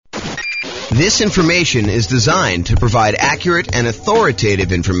This information is designed to provide accurate and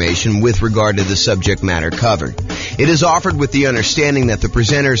authoritative information with regard to the subject matter covered. It is offered with the understanding that the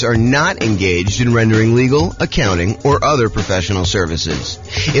presenters are not engaged in rendering legal, accounting, or other professional services.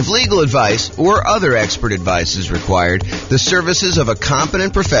 If legal advice or other expert advice is required, the services of a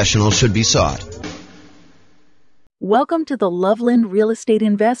competent professional should be sought. Welcome to the Loveland Real Estate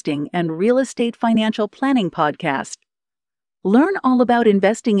Investing and Real Estate Financial Planning Podcast. Learn all about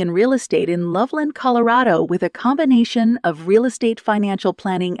investing in real estate in Loveland, Colorado with a combination of real estate financial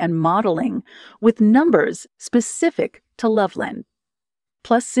planning and modeling with numbers specific to Loveland.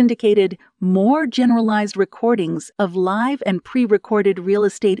 Plus syndicated, more generalized recordings of live and pre-recorded real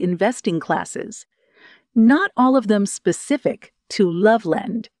estate investing classes. Not all of them specific to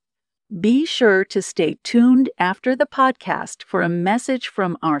Loveland. Be sure to stay tuned after the podcast for a message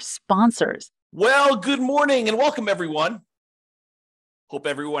from our sponsors. Well, good morning and welcome everyone. Hope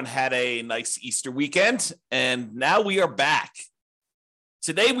everyone had a nice Easter weekend, and now we are back.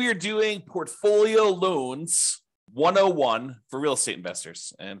 Today we are doing Portfolio Loans 101 for real estate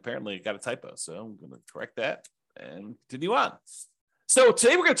investors, and apparently it got a typo, so I'm going to correct that and continue on. So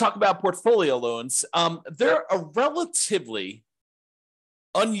today we're going to talk about portfolio loans. They're a relatively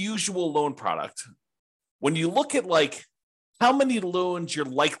unusual loan product. When you look at like how many loans you're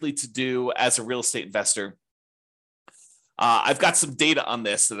likely to do as a real estate investor, I've got some data on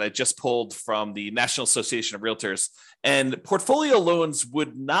this that I just pulled from the National Association of Realtors, and portfolio loans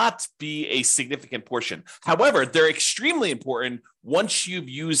would not be a significant portion. However, they're extremely important once you've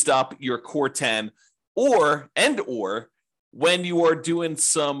used up your core 10 or when you are doing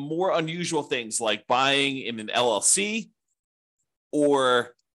some more unusual things like buying in an LLC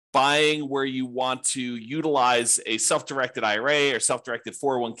or buying where you want to utilize a self-directed IRA or self-directed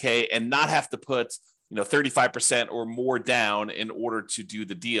 401k and not have to put 35% or more down in order to do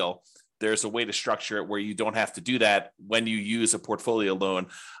the deal. There's a way to structure it where you don't have to do that when you use a portfolio loan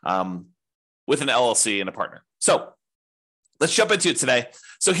with an LLC and a partner. So let's jump into it today.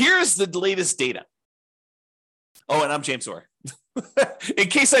 So here's the latest data. Oh, and I'm James Orr, in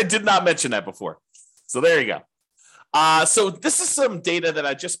case I did not mention that before. So there you go. So this is some data that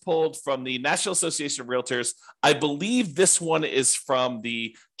I just pulled from the National Association of Realtors. I believe this one is from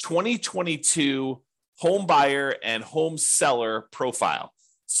the 2022 home buyer and home seller profile.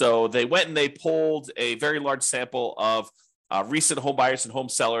 So they went and they pulled a very large sample of recent home buyers and home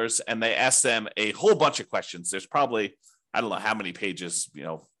sellers, and they asked them a whole bunch of questions. There's probably, I don't know how many pages,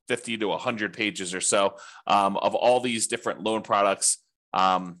 50 to 100 pages or so of all these different loan products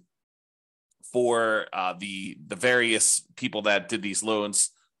for the various people that did these loans.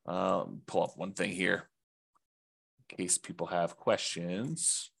 Pull up one thing here in case people have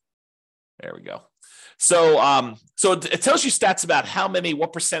questions. There we go. So it tells you stats about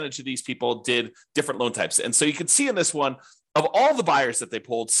what percentage of these people did different loan types. And so you can see in this one, of all the buyers that they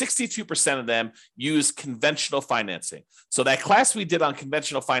pulled, 62% of them use conventional financing. So that class we did on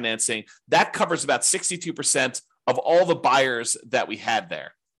conventional financing, that covers about 62% of all the buyers that we had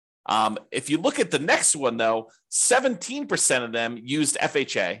there. If you look at the next one, though, 17% of them used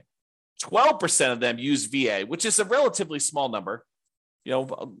FHA, 12% of them used VA, which is a relatively small number,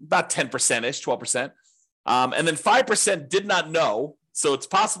 about 10%-ish, 12%. And then 5% did not know. So it's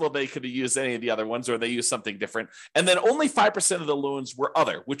possible they could have used any of the other ones or they used something different. And then only 5% of the loans were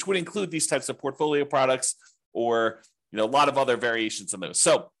other, which would include these types of portfolio products or, a lot of other variations on those.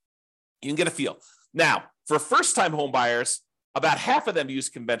 So you can get a feel. Now, for first-time home buyers, about half of them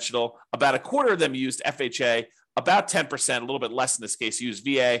used conventional, about a quarter of them used FHA, about 10%, a little bit less in this case, used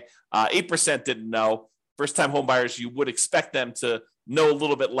VA, 8% didn't know. First-time home buyers, you would expect them to know a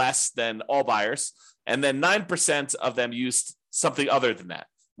little bit less than all buyers. And then 9% of them used something other than that,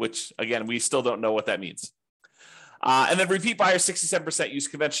 which, again, we still don't know what that means. And then repeat buyers, 67% used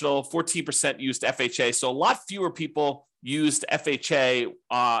conventional, 14% used FHA. So a lot fewer people used FHA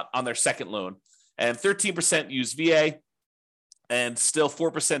on their second loan. And 13% used VA. And still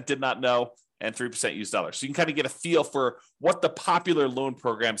 4% did not know, and 3% used others. So you can kind of get a feel for what the popular loan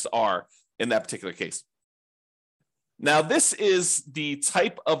programs are in that particular case. Now, this is the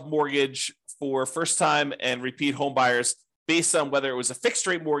type of mortgage for first-time and repeat home buyers based on whether it was a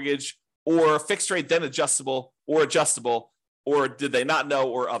fixed-rate mortgage or fixed rate then adjustable, or did they not know,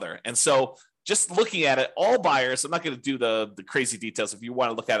 or other. And so just looking at it, all buyers, I'm not going to do the crazy details. If you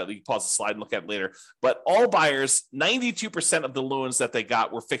want to look at it, you can pause the slide and look at it later. But all buyers, 92% of the loans that they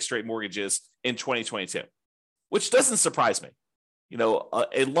got were fixed rate mortgages in 2022, which doesn't surprise me.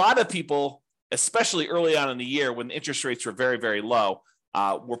 A lot of people, especially early on in the year when interest rates were very, very low,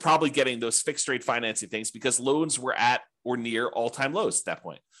 were probably getting those fixed rate financing things because loans were at or near all-time lows at that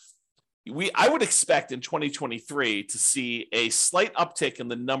point. I would expect in 2023 to see a slight uptick in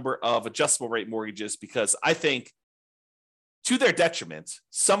the number of adjustable rate mortgages, because I think, to their detriment,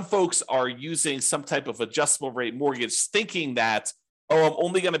 some folks are using some type of adjustable rate mortgage thinking that, oh, I'm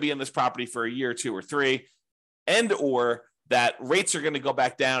only going to be in this property for a year or two or three, and or that rates are going to go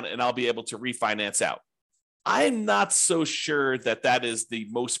back down and I'll be able to refinance out. I'm not so sure that that is the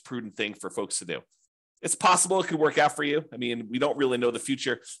most prudent thing for folks to do. It's possible it could work out for you. I mean, we don't really know the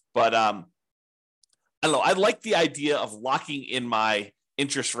future, but I don't know. I like the idea of locking in my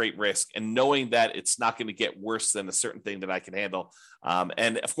interest rate risk and knowing that it's not going to get worse than a certain thing that I can handle.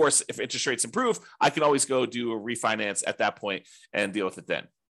 And of course, if interest rates improve, I can always go do a refinance at that point and deal with it then.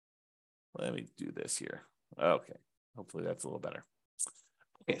 Let me do this here. Okay. Hopefully that's a little better.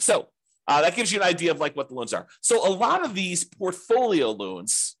 Okay. So that gives you an idea of like what the loans are. So a lot of these portfolio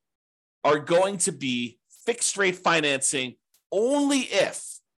loans are going to be fixed rate financing only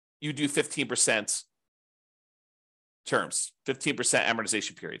if you do 15% terms, 15%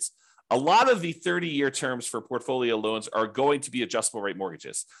 amortization periods. A lot of the 30-year terms for portfolio loans are going to be adjustable rate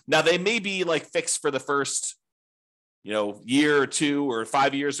mortgages. Now, they may be like fixed for the first, year or 2 or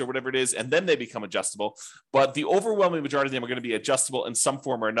 5 years or whatever it is, and then they become adjustable. But the overwhelming majority of them are going to be adjustable in some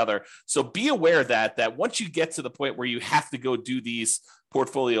form or another. So be aware that once you get to the point where you have to go do these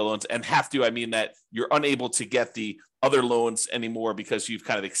portfolio loans, and have to, I mean that you're unable to get the other loans anymore because you've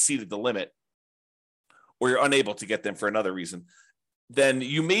kind of exceeded the limit, or you're unable to get them for another reason, then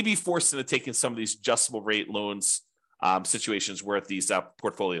you may be forced into taking some of these adjustable rate loans situations where these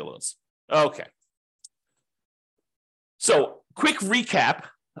portfolio loans. Okay. So quick recap.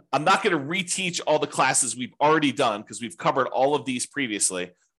 I'm not going to reteach all the classes we've already done because we've covered all of these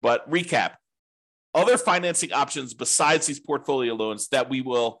previously, but recap. Other financing options besides these portfolio loans that we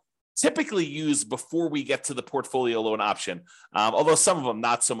will typically use before we get to the portfolio loan option, although some of them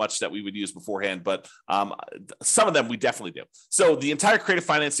not so much that we would use beforehand, but some of them we definitely do. So the entire creative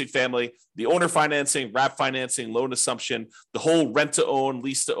financing family, the owner financing, wrap financing, loan assumption, the whole rent-to-own,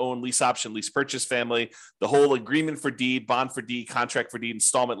 lease option, lease purchase family, the whole agreement for deed, bond for deed, contract for deed,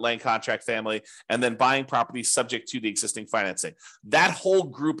 installment land contract family, and then buying properties subject to the existing financing. That whole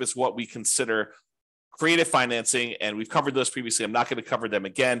group is what we consider creative financing, and we've covered those previously. I'm not going to cover them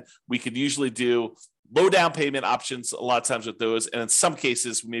again. We could usually do low down payment options a lot of times with those, and in some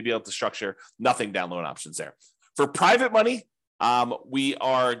cases, we may be able to structure nothing down loan options there. For private money, we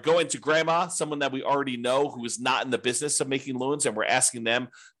are going to grandma, someone that we already know who is not in the business of making loans, and we're asking them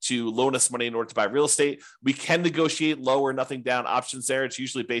to loan us money in order to buy real estate. We can negotiate low or nothing down options there. It's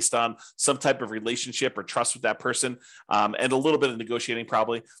usually based on some type of relationship or trust with that person, and a little bit of negotiating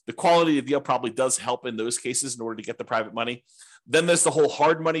probably. The quality of the deal probably does help in those cases in order to get the private money. Then there's the whole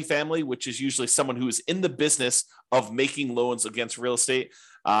hard money family, which is usually someone who is in the business of making loans against real estate.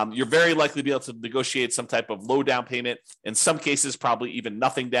 You're very likely to be able to negotiate some type of low down payment. In some cases, probably even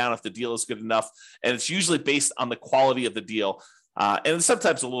nothing down if the deal is good enough. And it's usually based on the quality of the deal. And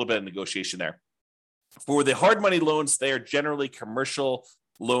sometimes a little bit of negotiation there. For the hard money loans, they are generally commercial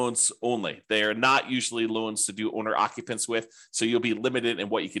loans only. They are not usually loans to do owner occupants with. So you'll be limited in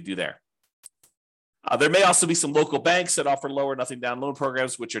what you could do there. There may also be some local banks that offer lower nothing down loan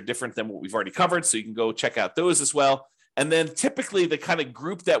programs, which are different than what we've already covered. So you can go check out those as well. And then typically the kind of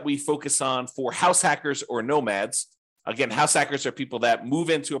group that we focus on for house hackers or nomads, again, house hackers are people that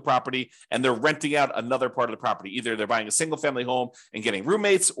move into a property and they're renting out another part of the property. Either they're buying a single family home and getting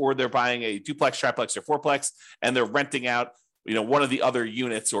roommates, or they're buying a duplex, triplex, or fourplex, and they're renting out, one of the other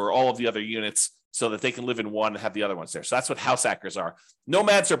units or all of the other units so that they can live in one and have the other ones there. So that's what house hackers are.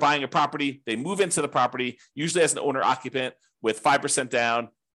 Nomads are buying a property. They move into the property, usually as an owner occupant with 5% down,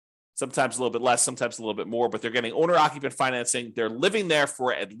 sometimes a little bit less, sometimes a little bit more, but they're getting owner occupant financing. They're living there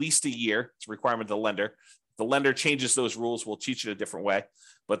for at least a year. It's a requirement of the lender. If the lender changes those rules, we'll teach it a different way,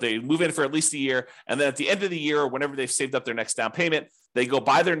 but they move in for at least a year. And then at the end of the year, or whenever they've saved up their next down payment, they go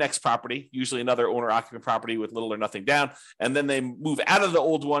buy their next property, usually another owner occupant property with little or nothing down. And then they move out of the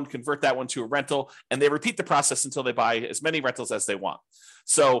old one, convert that one to a rental, and they repeat the process until they buy as many rentals as they want.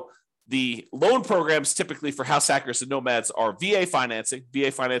 So the loan programs typically for house hackers and nomads are VA financing. VA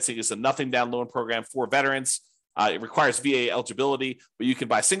financing is a nothing down loan program for veterans. It requires VA eligibility, but you can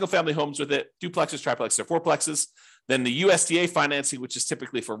buy single family homes with it, duplexes, triplexes, or fourplexes. Then the USDA financing, which is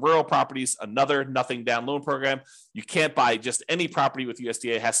typically for rural properties, another nothing down loan program. You can't buy just any property with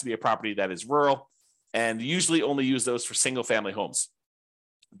USDA. It has to be a property that is rural, and usually only use those for single family homes.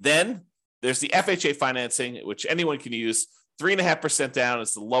 Then there's the FHA financing, which anyone can use. 3.5% down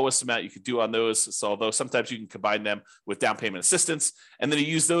is the lowest amount you could do on those. So although sometimes you can combine them with down payment assistance, and then you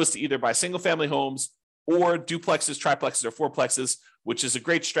use those to either buy single family homes or duplexes, triplexes, or fourplexes, which is a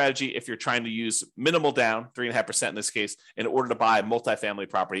great strategy if you're trying to use minimal down, 3.5% in this case, in order to buy multifamily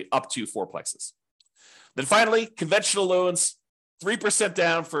property up to fourplexes. Then finally, conventional loans, 3%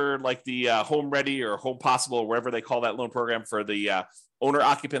 down for like the Home Ready or Home Possible, or whatever they call that loan program for the owner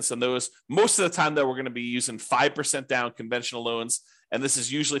occupants on those. Most of the time, though, we're going to be using 5% down conventional loans. And this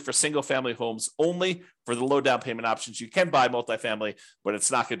is usually for single family homes only. For the low down payment options, you can buy multifamily, but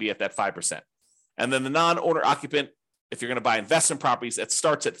it's not going to be at that 5%. And then the non-owner occupant, if you're going to buy investment properties, it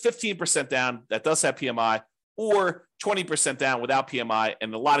starts at 15% down. That does have PMI, or 20% down without PMI.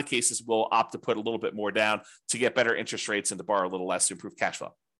 And in a lot of cases, we'll opt to put a little bit more down to get better interest rates and to borrow a little less to improve cash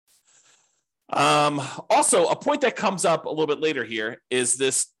flow. Also, a point that comes up a little bit later here is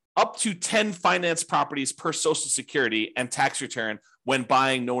this up to 10 finance properties per Social Security and tax return when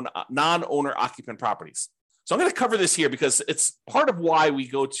buying non-owner occupant properties. So I'm going to cover this here because it's part of why we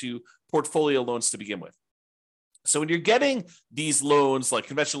go to portfolio loans to begin with. So when you're getting these loans, like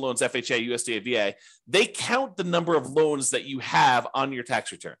conventional loans, FHA, USDA, VA, they count the number of loans that you have on your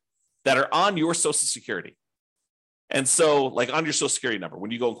tax return that are on your Social Security. And so like on your Social Security number,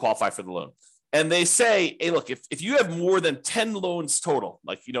 when you go and qualify for the loan. And they say, hey, look, if you have more than 10 loans total,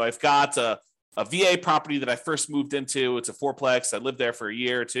 like, I've got a VA property that I first moved into. It's a fourplex. I lived there for a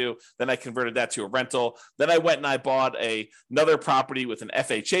year or two. Then I converted that to a rental. Then I went and I bought another property with an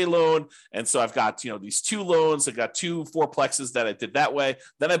FHA loan. And so I've got, these two loans. I got two fourplexes that I did that way.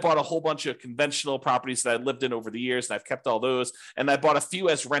 Then I bought a whole bunch of conventional properties that I lived in over the years, and I've kept all those. And I bought a few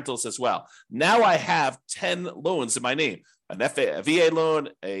as rentals as well. Now I have 10 loans in my name. A VA loan,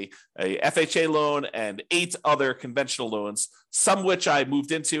 a FHA loan, and 8 other conventional loans, some which I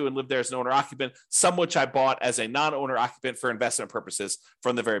moved into and lived there as an owner occupant, some which I bought as a non-owner occupant for investment purposes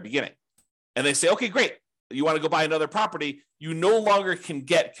from the very beginning. And they say, okay, great. You want to go buy another property. You no longer can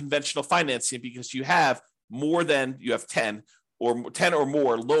get conventional financing because you have 10 or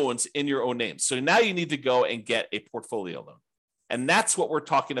more loans in your own name. So now you need to go and get a portfolio loan. And that's what we're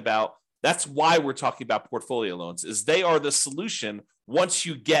talking about. That's why we're talking about portfolio loans, is they are the solution once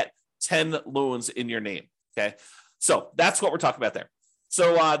you get 10 loans in your name, okay? So that's what we're talking about there.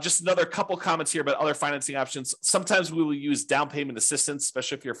 So just another couple comments here about other financing options. Sometimes we will use down payment assistance,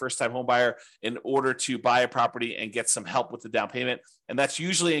 especially if you're a first-time home buyer, in order to buy a property and get some help with the down payment. And that's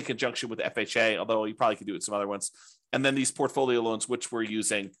usually in conjunction with FHA, although you probably could do it with some other ones. And then these portfolio loans, which we're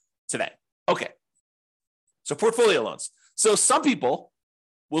using today. Okay, so portfolio loans. So some people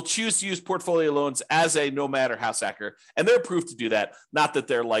will choose to use portfolio loans as a nomad or house hacker, and they're approved to do that. Not that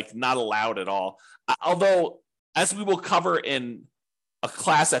they're like not allowed at all. Although, as we will cover in a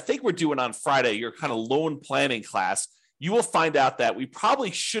class I think we're doing on Friday, your kind of loan planning class, you will find out that we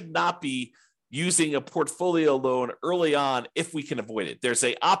probably should not be using a portfolio loan early on if we can avoid it. There's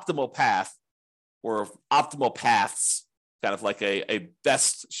an optimal path or optimal paths, kind of like a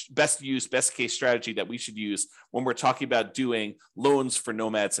best use, best case strategy that we should use when we're talking about doing loans for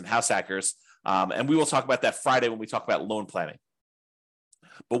nomads and house hackers. And we will talk about that Friday when we talk about loan planning.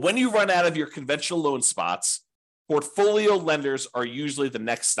 But when you run out of your conventional loan spots, portfolio lenders are usually the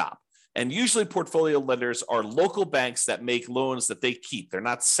next stop. And usually portfolio lenders are local banks that make loans that they keep. They're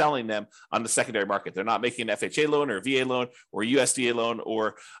not selling them on the secondary market. They're not making an FHA loan or a VA loan or a USDA loan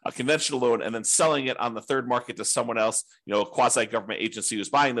or a conventional loan and then selling it on the third market to someone else, a quasi-government agency who's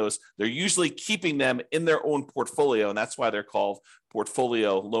buying those. They're usually keeping them in their own portfolio, and that's why they're called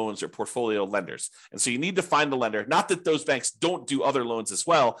portfolio loans or portfolio lenders. And so you need to find the lender. Not that those banks don't do other loans as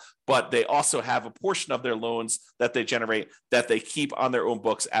well, but they also have a portion of their loans that they generate that they keep on their own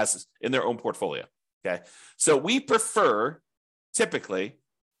books as in their own portfolio. Okay. So we prefer typically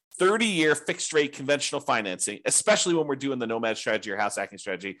 30-year fixed rate conventional financing, especially when we're doing the nomad strategy or house hacking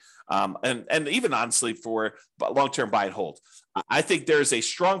strategy. And even honestly for long-term buy and hold. I think there's a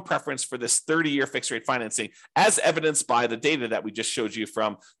strong preference for this 30-year fixed rate financing as evidenced by the data that we just showed you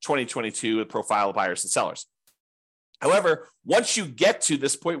from 2022 with profile of buyers and sellers. However, once you get to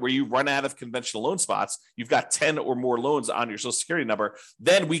this point where you run out of conventional loan spots, you've got 10 or more loans on your Social Security number,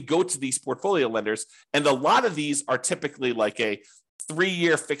 then we go to these portfolio lenders. And a lot of these are typically like a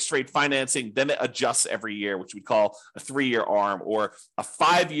 3-year fixed rate financing, then it adjusts every year, which we call a 3-year ARM, or a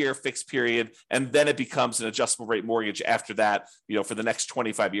 5-year fixed period, and then it becomes an adjustable rate mortgage after that, for the next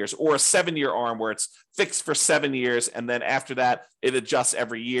 25 years, or a 7-year ARM where it's fixed for 7 years, and then after that, it adjusts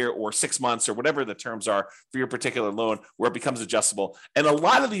every year or 6 months or whatever the terms are for your particular loan, where it becomes adjustable. And a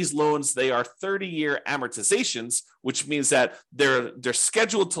lot of these loans, they are 30-year amortizations which means that they're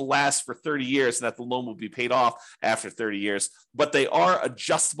scheduled to last for 30 years and that the loan will be paid off after 30 years. But they are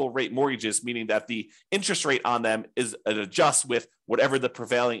adjustable rate mortgages, meaning that the interest rate on them is adjust with whatever the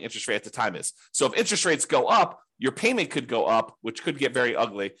prevailing interest rate at the time is. So if interest rates go up, your payment could go up, which could get very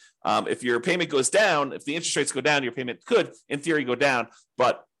ugly. If your payment goes down, if the interest rates go down, your payment could, in theory, go down.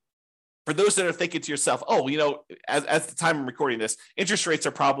 But for those that are thinking to yourself, oh, at the time I'm recording this, interest rates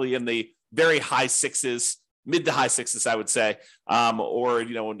are probably in the very high sixes, mid to high sixes, I would say, or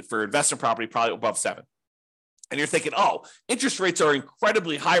for investment property, probably above 7. And you're thinking, oh, interest rates are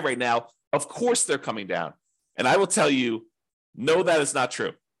incredibly high right now. Of course they're coming down. And I will tell you, no, that is not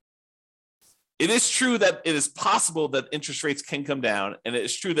true. It is true that it is possible that interest rates can come down, and it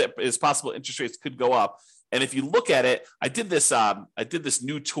is true that it is possible interest rates could go up. And if you look at it, I did this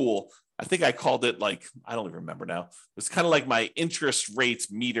new tool. I think I called it I don't even remember now. It was kind of like my interest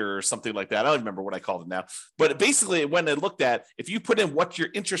rates meter or something like that. I don't remember what I called it now. But basically, when I looked at, if you put in what your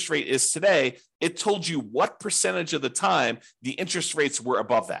interest rate is today, it told you what percentage of the time the interest rates were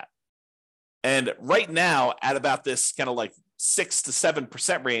above that. And right now, at about this kind of 6 to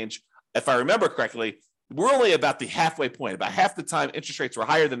 7% range, if I remember correctly, we're only about the halfway point. About half the time interest rates were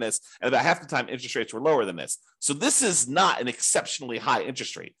higher than this, and about half the time interest rates were lower than this. So this is not an exceptionally high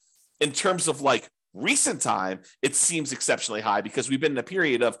interest rate. In terms of recent time, it seems exceptionally high because we've been in a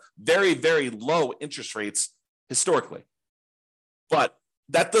period of very, very low interest rates historically. But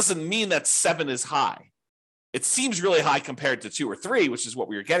that doesn't mean that 7 is high. It seems really high compared to 2 or 3, which is what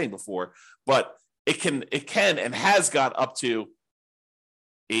we were getting before, but it can and has got up to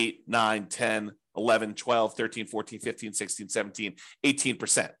 8, 9, 10, 11, 12, 13, 14, 15, 16, 17,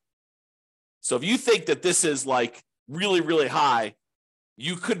 18%. So if you think that this is really, really high,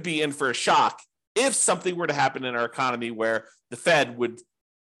 you could be in for a shock if something were to happen in our economy where the Fed would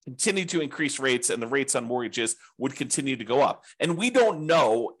continue to increase rates and the rates on mortgages would continue to go up. And we don't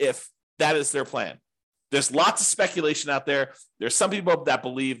know if that is their plan. There's lots of speculation out there. There's some people that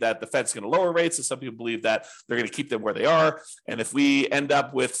believe that the Fed's going to lower rates, and some people believe that they're going to keep them where they are. And if we end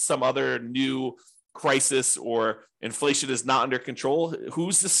up with some other new crisis or inflation is not under control,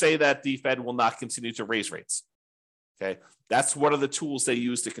 who's to say that the Fed will not continue to raise rates? Okay, that's one of the tools they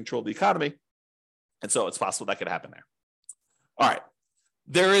use to control the economy. And so it's possible that could happen there. All right.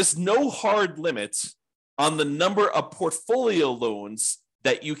 There is no hard limit on the number of portfolio loans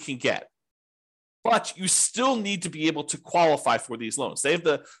that you can get, but you still need to be able to qualify for these loans. They have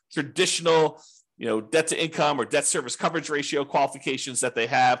the traditional, debt to income or debt service coverage ratio qualifications that they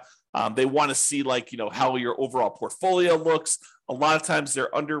have. They want to see how your overall portfolio looks. A lot of times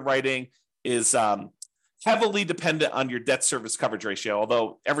their underwriting is heavily dependent on your debt service coverage ratio,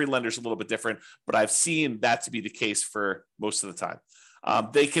 although every lender is a little bit different, but I've seen that to be the case for most of the time.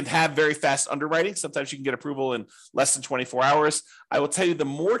 They can have very fast underwriting. Sometimes you can get approval in less than 24 hours. I will tell you, the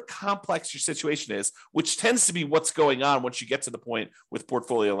more complex your situation is, which tends to be what's going on once you get to the point with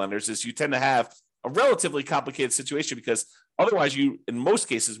portfolio lenders, is you tend to have a relatively complicated situation because otherwise you, in most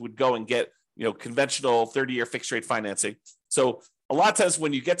cases, would go and get conventional 30-year fixed rate financing. So a lot of times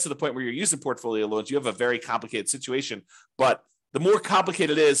when you get to the point where you're using portfolio loans, you have a very complicated situation. But the more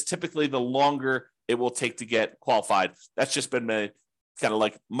complicated it is, typically the longer it will take to get qualified. That's just been kind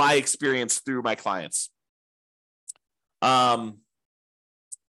of my experience through my clients.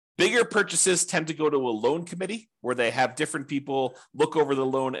 Bigger purchases tend to go to a loan committee where they have different people look over the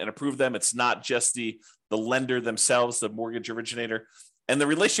loan and approve them. It's not just the lender themselves, the mortgage originator. And the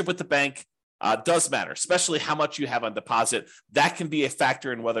relationship with the bank does matter, especially how much you have on deposit. That can be a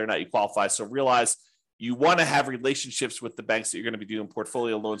factor in whether or not you qualify. So realize you want to have relationships with the banks that you're going to be doing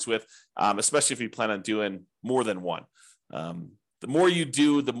portfolio loans with, especially if you plan on doing more than one. The more you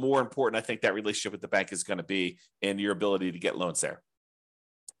do, the more important I think that relationship with the bank is going to be in your ability to get loans there.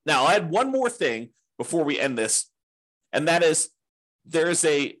 Now, I'll add one more thing before we end this, and that is there is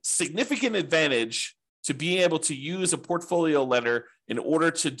a significant advantage to being able to use a portfolio lender in order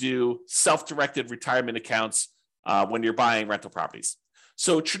to do self-directed retirement accounts when you're buying rental properties.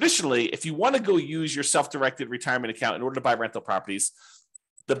 So traditionally, if you want to go use your self-directed retirement account in order to buy rental properties,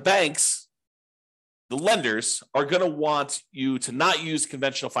 the banks, the lenders are going to want you to not use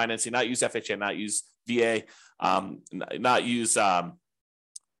conventional financing, not use FHA, not use VA, not use, I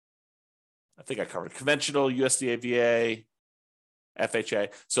think I covered conventional, USDA, VA,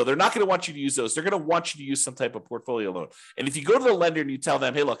 FHA. So they're not going to want you to use those. They're going to want you to use some type of portfolio loan. And if you go to the lender and you tell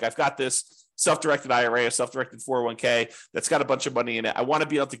them, hey, look, I've got this self-directed IRA or self-directed 401k that's got a bunch of money in it. I want to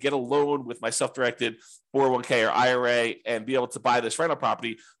be able to get a loan with my self-directed 401k or IRA and be able to buy this rental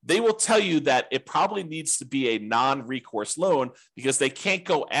property. They will tell you that it probably needs to be a non-recourse loan because they can't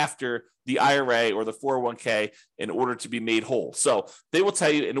go after the IRA or the 401k in order to be made whole. So they will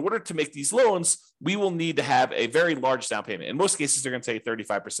tell you, in order to make these loans, we will need to have a very large down payment. In most cases, they're going to take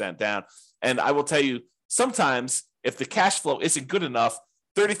 35% down. And I will tell you, sometimes if the cash flow isn't good enough,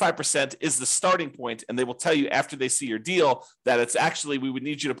 35% is the starting point, and they will tell you after they see your deal that it's actually, we would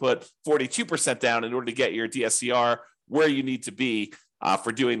need you to put 42% down in order to get your DSCR where you need to be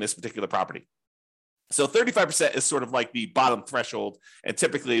for doing this particular property. So 35% is sort of like the bottom threshold, and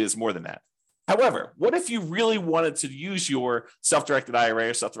typically it is more than that. However, what if you really wanted to use your self-directed IRA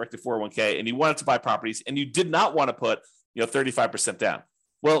or self-directed 401k and you wanted to buy properties and you did not want to put 35% down?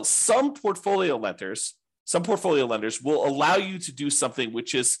 Well, some portfolio lenders will allow you to do something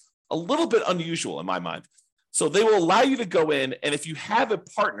which is a little bit unusual in my mind. So they will allow you to go in, and if you have a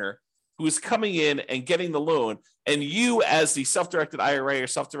partner who is coming in and getting the loan, and you as the self-directed IRA or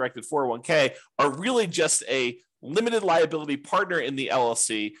self-directed 401k are really just a limited liability partner in the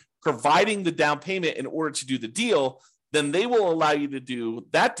LLC, providing the down payment in order to do the deal, then they will allow you to do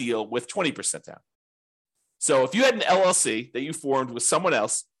that deal with 20% down. So if you had an LLC that you formed with someone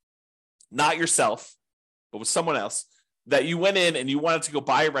else, not yourself, but with someone else, that you went in and you wanted to go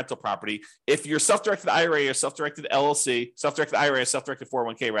buy a rental property, if your self-directed IRA or self-directed LLC, self-directed IRA or self-directed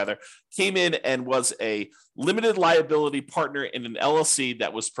 401k rather, came in and was a limited liability partner in an LLC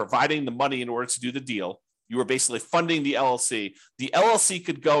that was providing the money in order to do the deal, you were basically funding the LLC. The LLC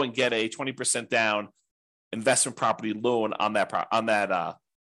could go and get a 20% down investment property loan on the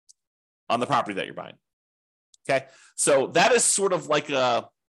property that you're buying. Okay, so that is sort of like an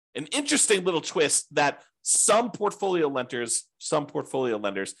interesting little twist that some portfolio lenders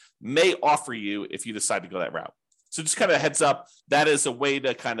may offer you if you decide to go that route. So just kind of a heads up, that is a way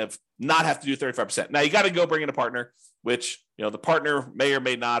to kind of not have to do 35%. Now you got to go bring in a partner, which the partner may or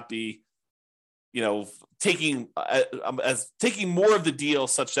may not be taking more of the deal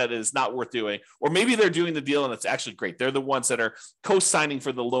such that it is not worth doing, or maybe they're doing the deal and it's actually great. They're the ones that are co-signing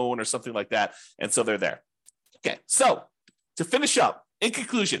for the loan or something like that, and so they're there. Okay, so to finish up, in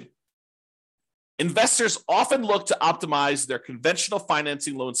conclusion, investors often look to optimize their conventional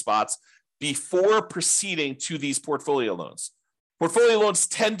financing loan spots before proceeding to these portfolio loans. Portfolio loans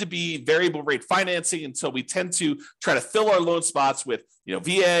tend to be variable rate financing, and so we tend to try to fill our loan spots with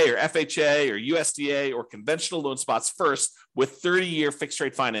VA or FHA or USDA or conventional loan spots first with 30-year fixed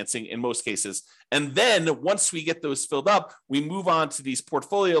rate financing in most cases. And then once we get those filled up, we move on to these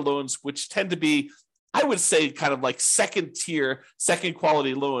portfolio loans, which tend to be, I would say, kind of like second tier, second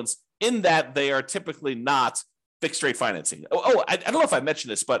quality loans, in that they are typically not fixed rate financing. I don't know if I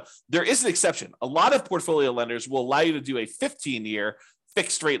mentioned this, but there is an exception. A lot of portfolio lenders will allow you to do a 15-year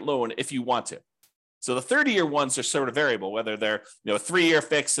fixed rate loan if you want to. So the 30-year ones are sort of variable, whether they're 3-year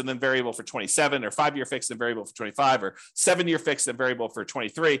fixed and then variable for 27, or 5-year fixed and variable for 25, or 7-year fixed and variable for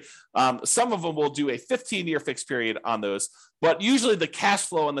 23. Some of them will do a 15-year fixed period on those, but usually the cash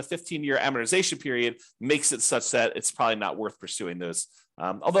flow on the 15-year amortization period makes it such that it's probably not worth pursuing those.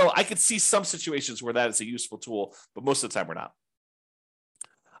 Although I could see some situations where that is a useful tool, but most of the time we're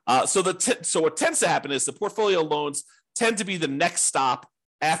not. So what tends to happen is the portfolio loans tend to be the next stop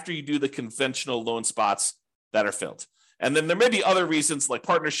after you do the conventional loan spots that are filled. And then there may be other reasons like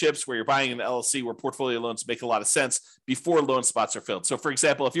partnerships where you're buying an LLC where portfolio loans make a lot of sense before loan spots are filled. So for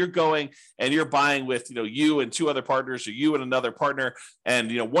example, if you're going and you're buying with, you and 2 other partners, or you and another partner,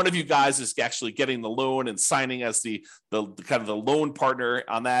 and, one of you guys is actually getting the loan and signing as the kind of the loan partner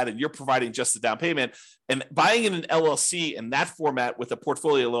on that, and you're providing just the down payment, and buying in an LLC in that format with a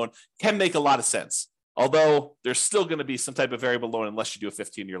portfolio loan can make a lot of sense. Although there's still going to be some type of variable loan unless you do a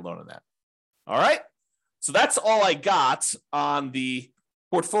 15-year loan on that. All right. So that's all I got on the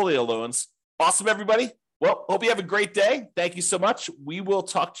portfolio loans. Awesome, everybody. Well, hope you have a great day. Thank you so much. We will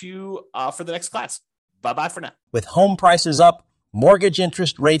talk to you for the next class. Bye-bye for now. With home prices up, mortgage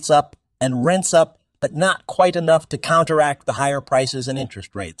interest rates up, and rents up, but not quite enough to counteract the higher prices and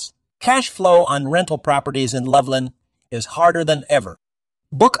interest rates, cash flow on rental properties in Loveland is harder than ever.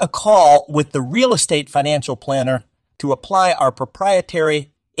 Book a call with the Real Estate Financial Planner to apply our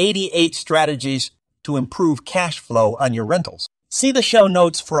proprietary 88 strategies to improve cash flow on your rentals. See the show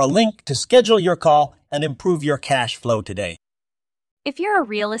notes for a link to schedule your call and improve your cash flow today. If you're a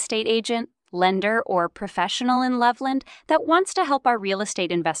real estate agent, lender, or professional in Loveland that wants to help our real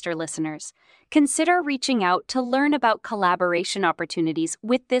estate investor listeners, consider reaching out to learn about collaboration opportunities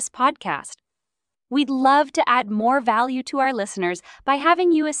with this podcast. We'd love to add more value to our listeners by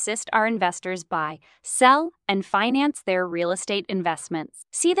having you assist our investors buy, sell, and finance their real estate investments.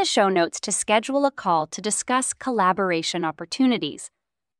 See the show notes to schedule a call to discuss collaboration opportunities.